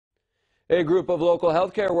A group of local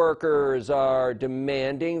healthcare workers are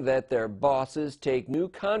demanding that their bosses take new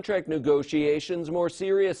contract negotiations more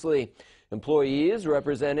seriously. Employees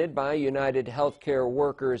represented by United Healthcare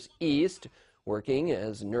Workers East, working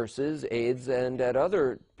as nurses, aides, and at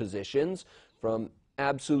other positions from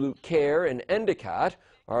Absoult Care and Endicott,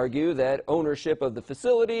 argue that ownership of the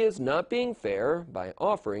facility is not being fair by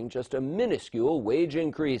offering just a minuscule wage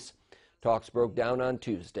increase. Talks broke down on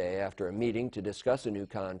Tuesday after a meeting to discuss a new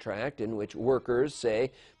contract in which workers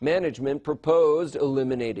say management proposed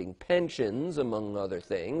eliminating pensions, among other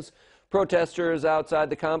things. Protesters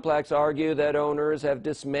outside the complex argue that owners have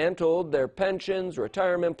dismantled their pensions,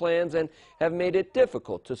 retirement plans, and have made it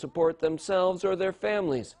difficult to support themselves or their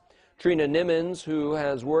families. Trina Nimmons, who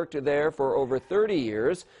has worked there for over 30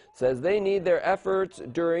 years, says they need their efforts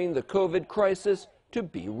during the COVID crisis to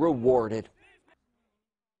be rewarded.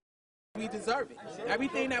 We deserve it.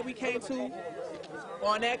 Everything that we came to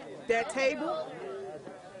on that table,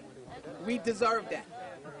 we deserve that.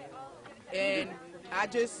 And I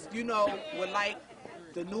just, would like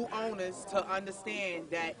the new owners to understand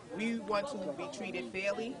that we want to be treated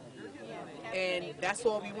fairly, and that's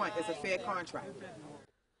all we want is a fair contract.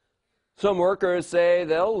 Some workers say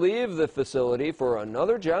they'll leave the facility for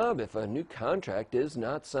another job if a new contract is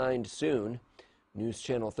not signed soon. News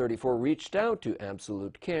Channel 34 reached out to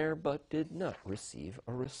Absoult Care but did not receive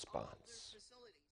a response.